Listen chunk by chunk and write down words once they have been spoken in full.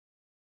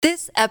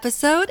This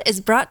episode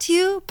is brought to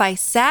you by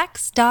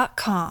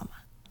Sax.com.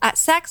 At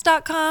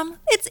Sax.com,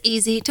 it's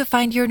easy to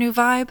find your new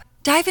vibe.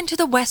 Dive into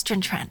the Western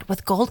trend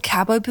with gold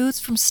cowboy boots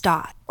from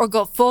Stott, or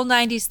go full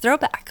 90s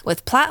throwback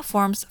with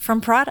platforms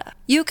from Prada.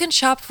 You can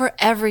shop for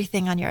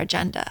everything on your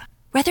agenda,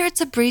 whether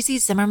it's a breezy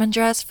Zimmermann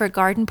dress for a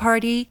garden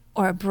party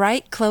or a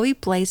bright Chloe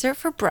blazer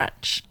for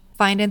brunch.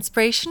 Find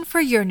inspiration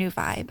for your new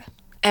vibe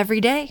every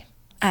day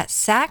at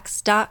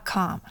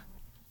Sax.com.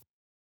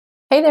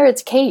 Hey there,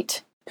 it's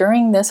Kate.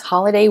 During this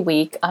holiday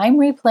week, I'm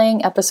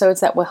replaying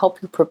episodes that will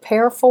help you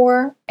prepare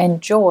for,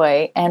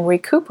 enjoy, and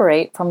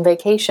recuperate from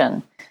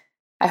vacation.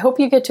 I hope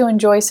you get to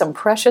enjoy some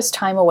precious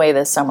time away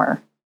this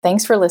summer.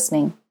 Thanks for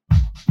listening.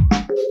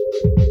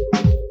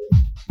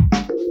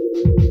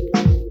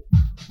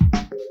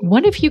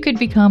 What if you could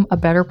become a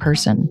better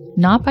person,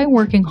 not by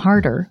working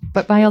harder,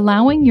 but by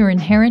allowing your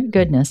inherent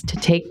goodness to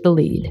take the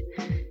lead?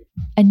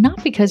 And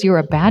not because you're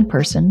a bad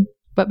person,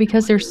 but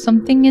because there's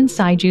something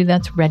inside you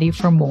that's ready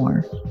for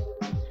more.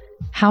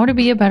 How to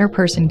be a better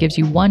person gives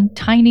you one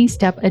tiny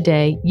step a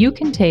day you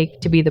can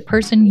take to be the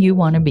person you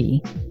want to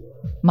be.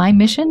 My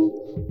mission?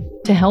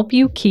 To help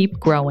you keep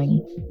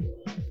growing.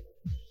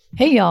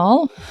 Hey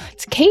y'all,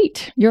 it's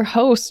Kate, your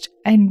host,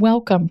 and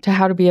welcome to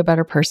How to Be a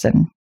Better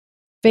Person.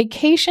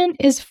 Vacation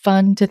is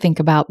fun to think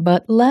about,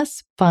 but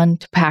less fun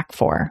to pack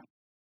for.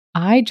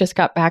 I just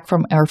got back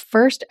from our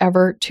first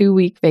ever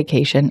 2-week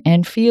vacation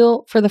and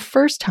feel for the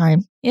first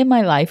time in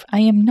my life, I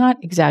am not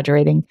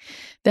exaggerating,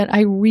 that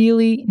I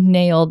really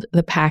nailed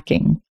the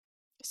packing.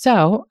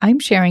 So I'm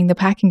sharing the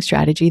packing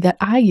strategy that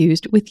I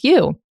used with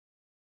you.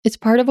 It's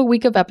part of a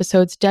week of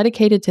episodes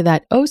dedicated to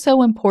that oh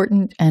so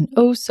important and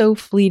oh so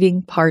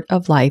fleeting part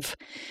of life,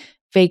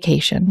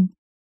 vacation.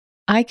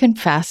 I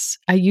confess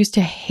I used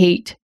to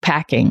hate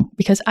packing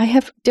because I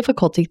have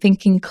difficulty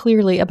thinking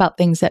clearly about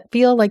things that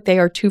feel like they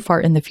are too far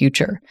in the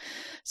future.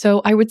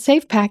 So I would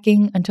save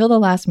packing until the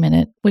last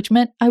minute, which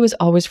meant I was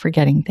always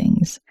forgetting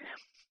things.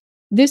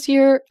 This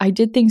year, I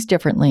did things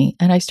differently,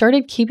 and I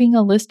started keeping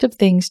a list of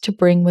things to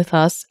bring with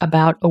us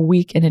about a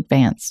week in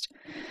advance.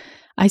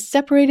 I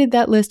separated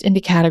that list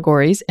into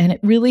categories, and it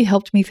really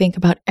helped me think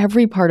about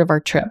every part of our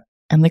trip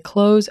and the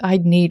clothes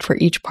I'd need for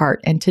each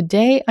part. And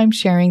today, I'm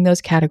sharing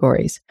those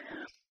categories.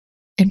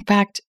 In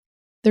fact,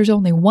 there's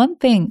only one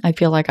thing I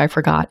feel like I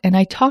forgot, and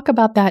I talk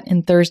about that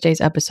in Thursday's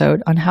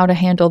episode on how to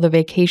handle the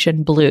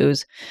vacation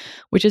blues,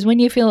 which is when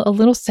you feel a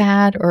little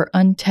sad or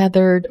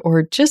untethered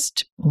or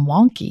just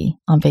wonky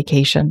on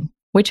vacation,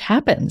 which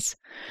happens.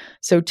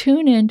 So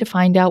tune in to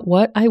find out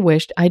what I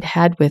wished I'd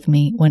had with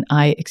me when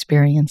I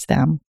experienced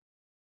them.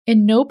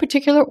 In no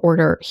particular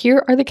order,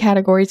 here are the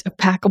categories of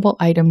packable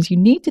items you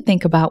need to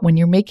think about when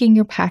you're making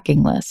your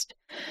packing list.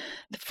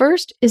 The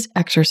first is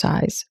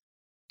exercise.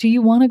 Do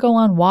you want to go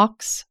on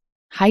walks,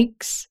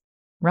 hikes,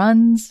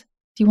 runs?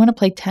 Do you want to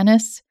play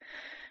tennis?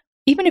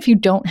 Even if you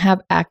don't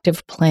have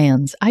active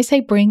plans, I say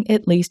bring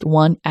at least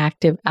one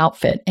active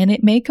outfit, and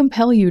it may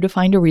compel you to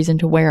find a reason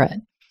to wear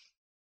it.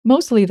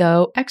 Mostly,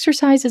 though,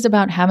 exercise is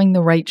about having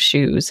the right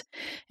shoes,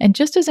 and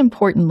just as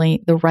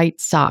importantly, the right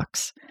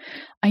socks.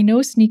 I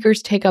know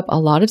sneakers take up a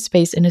lot of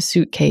space in a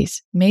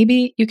suitcase.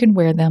 Maybe you can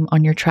wear them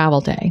on your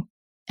travel day.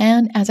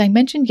 And as I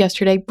mentioned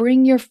yesterday,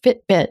 bring your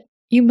Fitbit.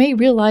 You may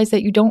realize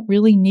that you don't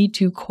really need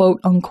to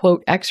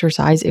quote-unquote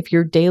exercise if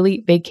your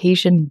daily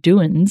vacation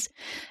doings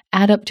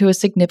add up to a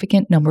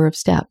significant number of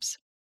steps.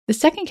 The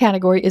second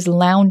category is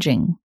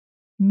lounging.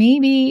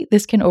 Maybe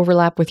this can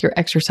overlap with your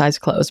exercise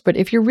clothes, but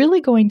if you're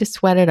really going to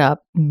sweat it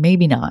up,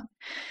 maybe not.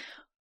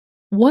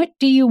 What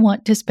do you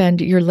want to spend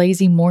your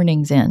lazy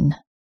mornings in?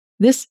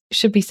 This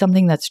should be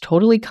something that's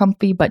totally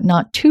comfy but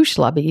not too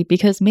schlubby,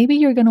 because maybe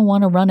you're going to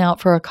want to run out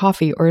for a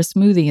coffee or a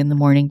smoothie in the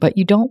morning, but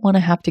you don't want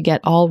to have to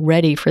get all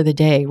ready for the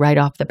day right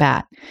off the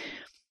bat.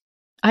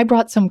 I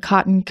brought some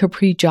cotton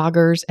capri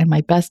joggers and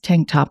my best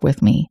tank top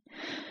with me.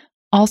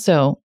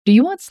 Also, do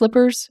you want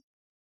slippers?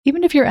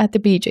 Even if you're at the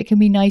beach, it can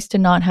be nice to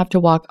not have to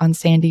walk on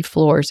sandy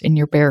floors in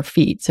your bare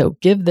feet, so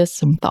give this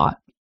some thought.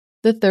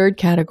 The third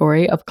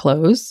category of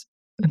clothes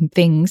and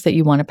things that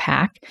you want to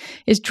pack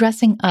is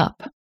dressing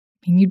up.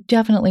 And you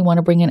definitely want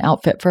to bring an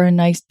outfit for a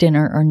nice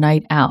dinner or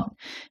night out.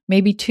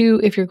 Maybe 2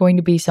 if you're going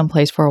to be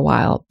someplace for a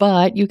while,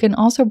 but you can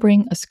also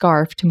bring a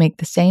scarf to make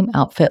the same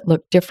outfit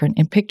look different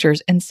in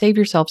pictures and save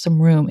yourself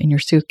some room in your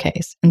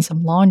suitcase and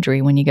some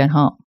laundry when you get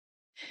home.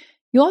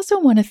 You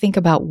also want to think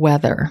about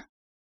weather.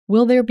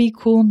 Will there be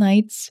cool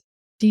nights?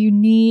 Do you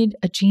need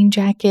a jean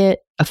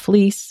jacket, a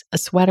fleece, a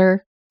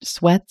sweater,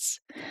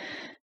 sweats?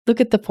 Look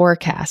at the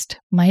forecast.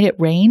 Might it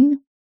rain?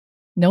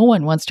 No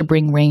one wants to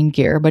bring rain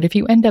gear, but if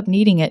you end up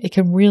needing it, it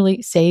can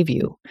really save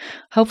you.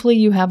 Hopefully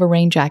you have a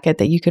rain jacket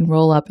that you can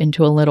roll up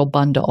into a little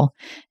bundle.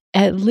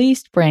 At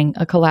least bring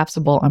a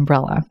collapsible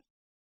umbrella.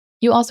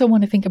 You also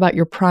want to think about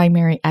your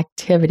primary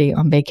activity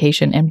on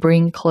vacation and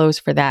bring clothes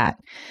for that.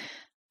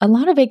 A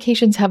lot of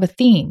vacations have a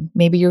theme.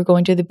 Maybe you're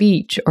going to the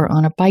beach or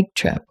on a bike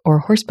trip or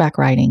horseback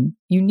riding.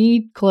 You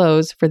need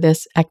clothes for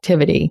this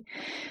activity.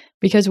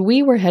 Because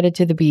we were headed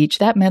to the beach,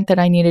 that meant that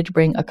I needed to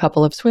bring a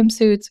couple of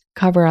swimsuits,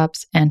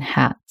 cover-ups, and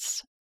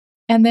hats.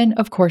 And then,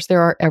 of course,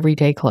 there are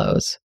everyday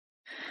clothes.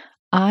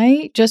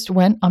 I just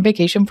went on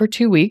vacation for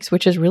 2 weeks,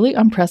 which is really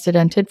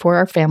unprecedented for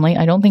our family.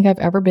 I don't think I've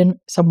ever been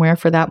somewhere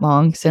for that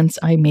long since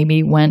I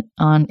maybe went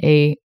on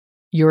a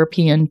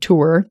European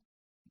tour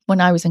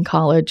when I was in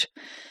college.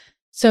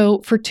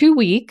 So for 2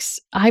 weeks,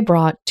 I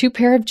brought 2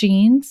 pair of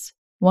jeans,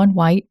 1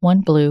 white,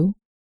 1 blue,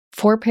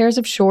 4 pairs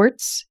of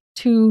shorts,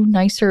 2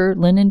 nicer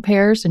linen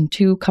pairs and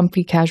 2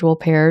 comfy casual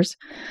pairs,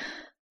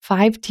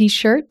 5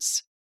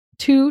 t-shirts,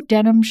 2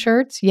 denim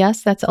shirts.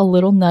 Yes, that's a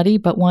little nutty,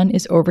 but one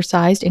is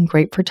oversized and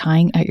great for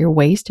tying at your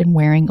waist and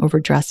wearing over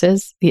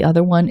dresses. The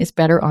other one is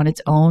better on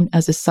its own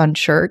as a sun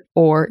shirt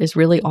or is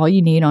really all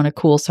you need on a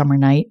cool summer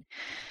night.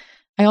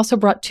 I also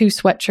brought 2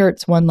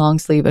 sweatshirts, 1 long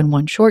sleeve and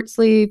 1 short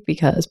sleeve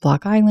because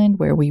Block Island,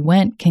 where we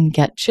went, can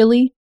get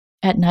chilly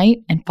at night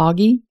and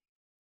foggy.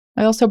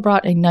 I also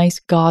brought a nice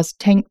gauze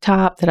tank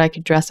top that I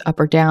could dress up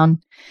or down,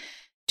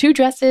 2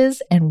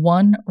 dresses, and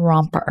 1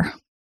 romper.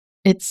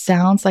 It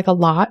sounds like a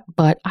lot,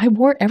 but I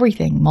wore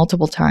everything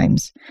multiple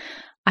times.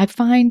 I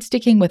find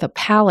sticking with a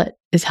palette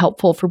is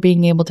helpful for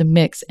being able to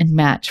mix and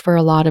match for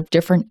a lot of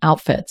different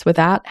outfits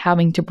without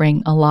having to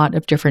bring a lot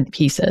of different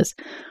pieces.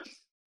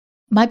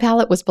 My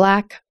palette was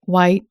black,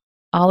 white,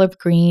 olive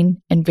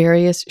green, and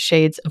various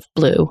shades of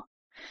blue.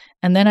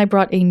 And then I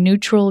brought a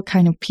neutral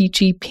kind of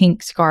peachy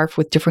pink scarf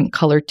with different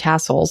colored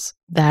tassels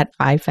that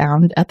I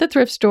found at the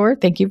thrift store.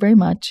 Thank you very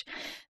much.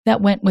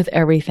 That went with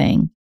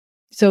everything.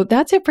 So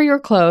that's it for your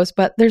clothes,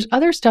 but there's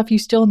other stuff you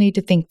still need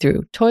to think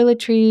through.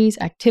 Toiletries,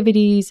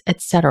 activities,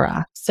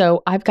 etc.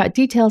 So I've got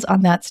details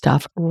on that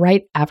stuff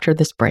right after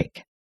this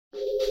break.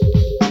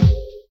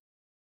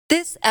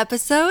 This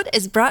episode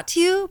is brought to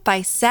you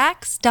by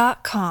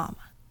Sax.com.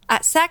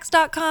 At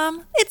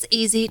Sax.com, it's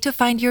easy to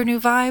find your new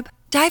vibe.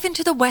 Dive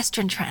into the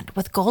Western trend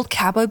with gold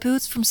cowboy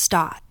boots from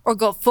Stott, or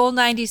go full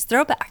 90s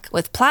throwback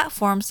with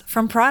platforms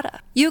from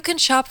Prada. You can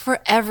shop for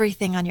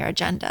everything on your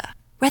agenda,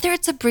 whether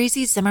it's a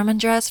breezy Zimmermann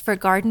dress for a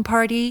garden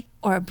party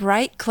or a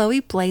bright Chloe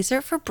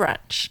blazer for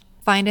brunch.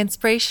 Find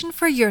inspiration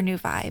for your new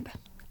vibe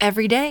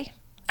every day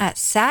at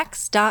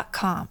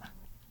Sax.com.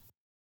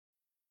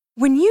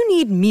 When you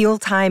need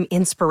mealtime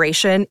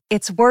inspiration,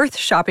 it's worth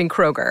shopping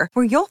Kroger,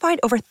 where you'll find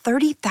over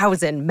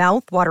 30,000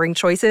 mouth-watering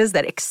choices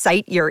that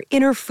excite your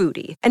inner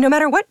foodie. And no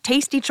matter what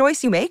tasty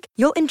choice you make,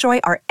 you'll enjoy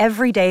our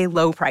everyday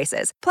low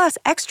prices, plus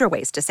extra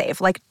ways to save,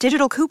 like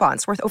digital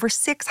coupons worth over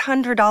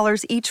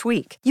 $600 each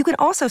week. You can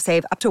also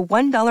save up to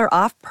 $1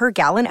 off per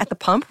gallon at the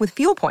pump with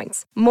fuel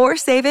points. More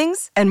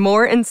savings and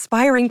more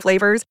inspiring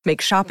flavors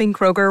make shopping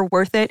Kroger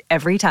worth it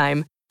every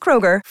time.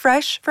 Kroger,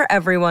 fresh for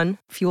everyone.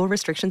 Fuel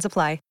restrictions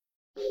apply.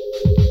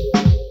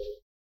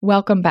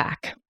 Welcome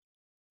back.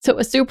 So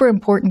a super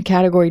important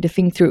category to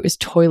think through is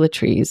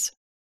toiletries.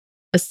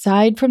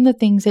 Aside from the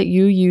things that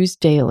you use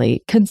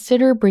daily,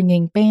 consider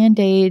bringing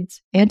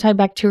Band-Aids,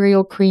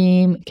 antibacterial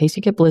cream in case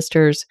you get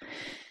blisters,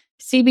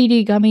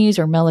 CBD gummies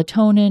or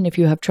melatonin if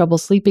you have trouble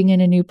sleeping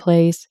in a new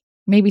place,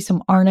 maybe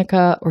some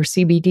arnica or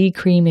CBD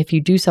cream if you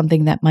do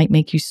something that might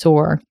make you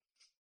sore.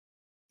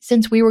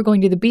 Since we were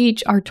going to the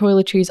beach, our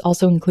toiletries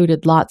also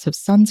included lots of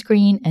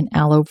sunscreen and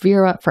aloe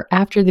vera for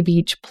after the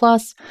beach,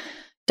 plus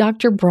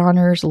Dr.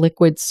 Bronner's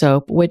liquid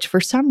soap, which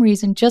for some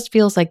reason just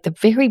feels like the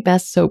very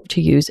best soap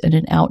to use in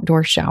an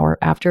outdoor shower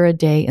after a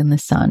day in the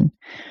sun.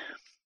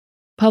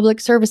 Public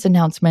service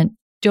announcement: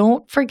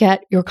 don't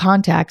forget your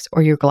contacts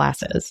or your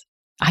glasses.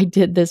 I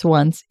did this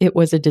once. It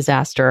was a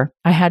disaster.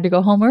 I had to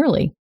go home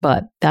early,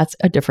 but that's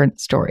a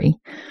different story.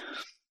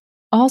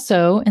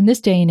 Also, in this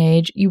day and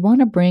age, you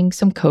want to bring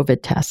some COVID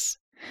tests.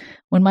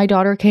 When my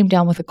daughter came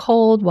down with a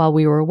cold while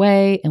we were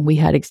away and we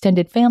had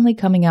extended family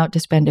coming out to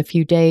spend a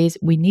few days,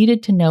 we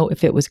needed to know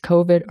if it was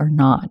COVID or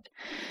not.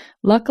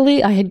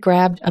 Luckily, I had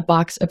grabbed a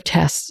box of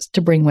tests to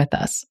bring with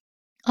us.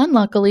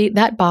 Unluckily,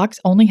 that box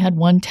only had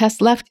 1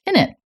 test left in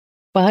it,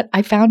 but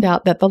I found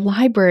out that the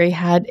library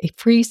had a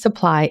free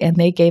supply and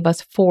they gave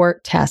us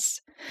 4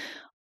 tests.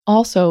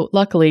 Also,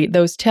 luckily,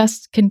 those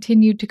tests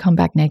continued to come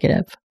back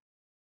negative.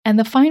 And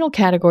the final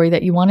category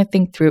that you want to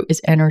think through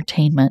is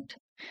entertainment.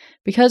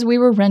 Because we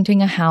were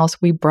renting a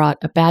house, we brought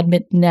a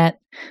badminton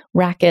net,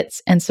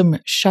 rackets, and some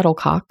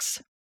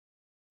shuttlecocks.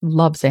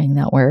 Love saying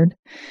that word.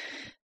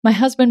 My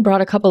husband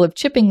brought a couple of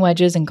chipping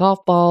wedges and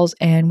golf balls,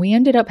 and we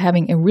ended up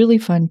having a really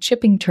fun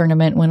chipping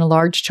tournament when a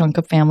large chunk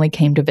of family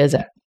came to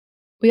visit.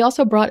 We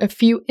also brought a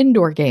few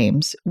indoor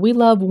games. We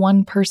love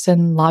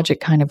one-person logic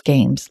kind of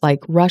games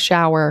like Rush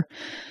Hour,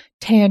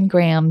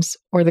 Tangrams,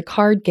 or the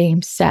card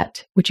game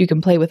Set, which you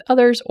can play with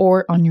others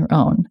or on your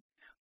own.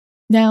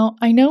 Now,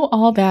 I know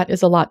all that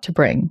is a lot to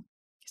bring.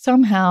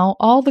 Somehow,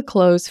 all the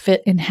clothes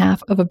fit in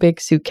half of a big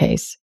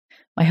suitcase.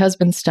 My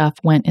husband's stuff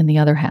went in the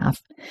other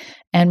half,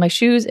 and my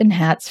shoes and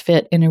hats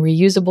fit in a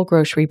reusable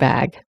grocery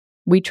bag.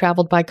 We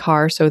traveled by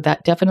car, so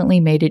that definitely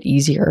made it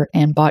easier,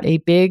 and bought a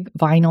big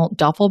vinyl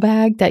duffel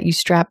bag that you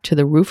strap to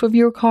the roof of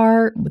your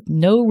car with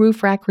no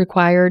roof rack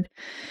required.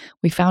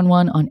 We found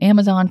one on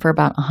Amazon for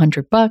about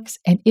 $100,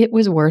 and it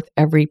was worth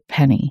every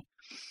penny.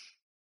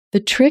 The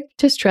trick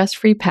to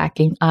stress-free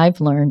packing I've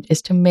learned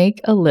is to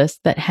make a list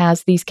that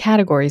has these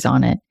categories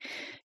on it.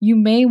 You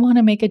may want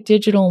to make a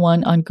digital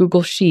one on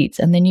Google Sheets,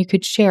 and then you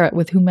could share it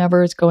with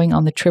whomever is going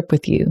on the trip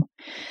with you.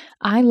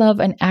 I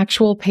love an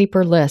actual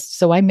paper list,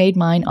 so I made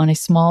mine on a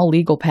small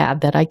legal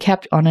pad that I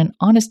kept on an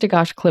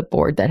honest-to-gosh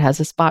clipboard that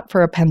has a spot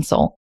for a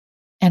pencil.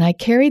 And I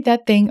carried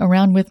that thing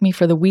around with me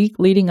for the week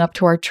leading up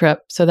to our trip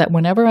so that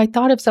whenever I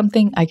thought of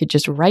something, I could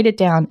just write it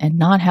down and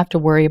not have to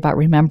worry about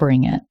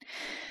remembering it.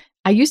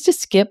 I used to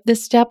skip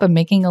this step of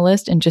making a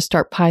list and just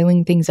start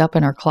piling things up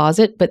in our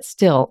closet, but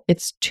still,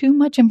 it's too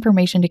much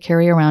information to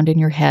carry around in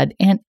your head,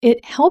 and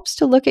it helps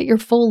to look at your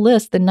full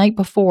list the night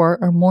before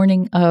or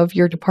morning of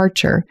your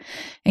departure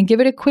and give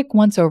it a quick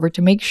once-over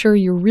to make sure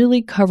you're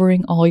really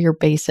covering all your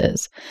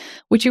bases,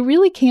 which you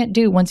really can't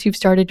do once you've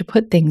started to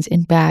put things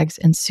in bags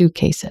and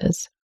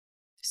suitcases.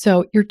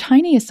 So your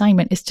tiny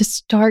assignment is to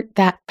start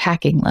that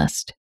packing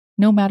list.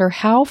 No matter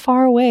how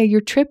far away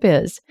your trip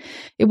is,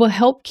 it will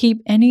help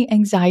keep any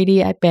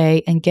anxiety at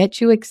bay and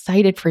get you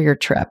excited for your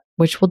trip,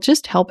 which will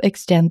just help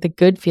extend the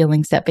good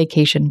feelings that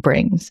vacation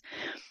brings.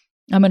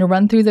 I'm going to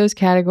run through those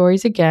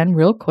categories again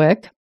real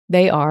quick.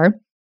 They are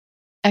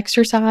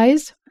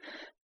exercise,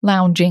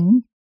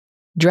 lounging,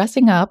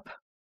 dressing up,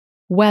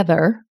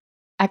 weather,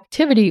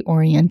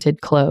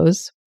 activity-oriented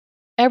clothes,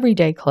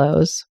 everyday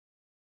clothes,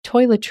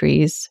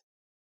 toiletries,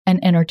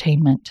 and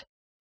entertainment.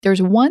 There's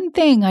one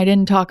thing I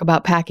didn't talk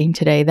about packing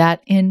today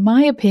that, in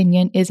my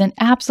opinion, is an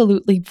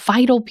absolutely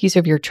vital piece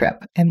of your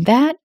trip, and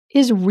that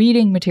is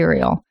reading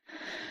material.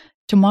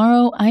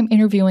 Tomorrow, I'm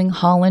interviewing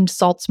Holland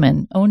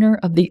Saltzman, owner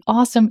of the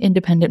awesome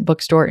independent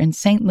bookstore in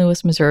St.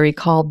 Louis, Missouri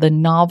called The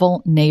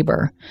Novel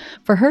Neighbor,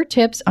 for her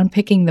tips on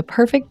picking the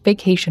perfect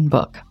vacation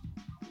book.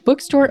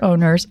 Bookstore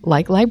owners,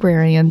 like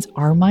librarians,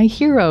 are my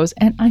heroes,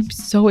 and I'm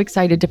so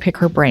excited to pick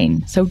her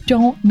brain, so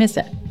don't miss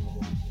it.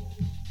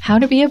 How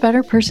to Be a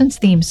Better Person's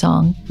theme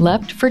song,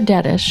 Left for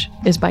Deadish,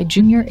 is by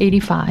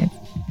Junior85.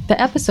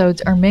 The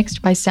episodes are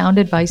mixed by Sound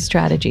Advice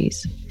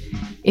Strategies.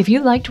 If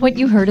you liked what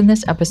you heard in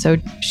this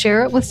episode,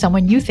 share it with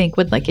someone you think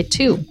would like it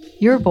too.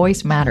 Your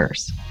voice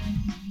matters.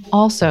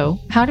 Also,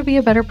 How to Be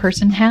a Better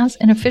Person has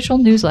an official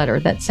newsletter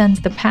that sends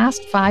the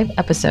past 5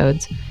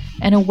 episodes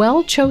and a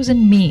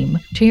well-chosen meme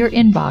to your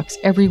inbox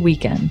every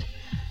weekend.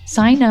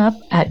 Sign up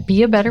at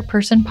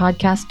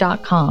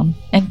beabetterpersonpodcast.com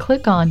and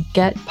click on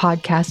Get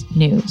Podcast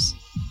News.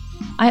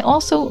 I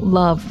also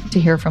love to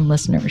hear from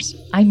listeners.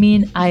 I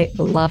mean, I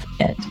love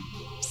it.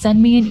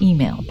 Send me an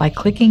email by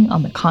clicking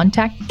on the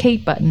Contact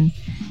Kate button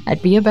at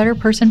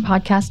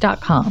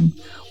beabetterpersonpodcast.com,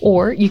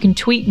 or you can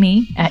tweet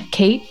me at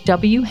Kate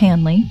W.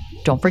 Hanley,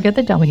 don't forget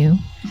the W,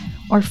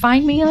 or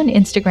find me on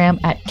Instagram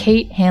at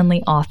Kate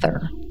Hanley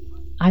Author.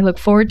 I look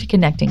forward to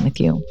connecting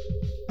with you.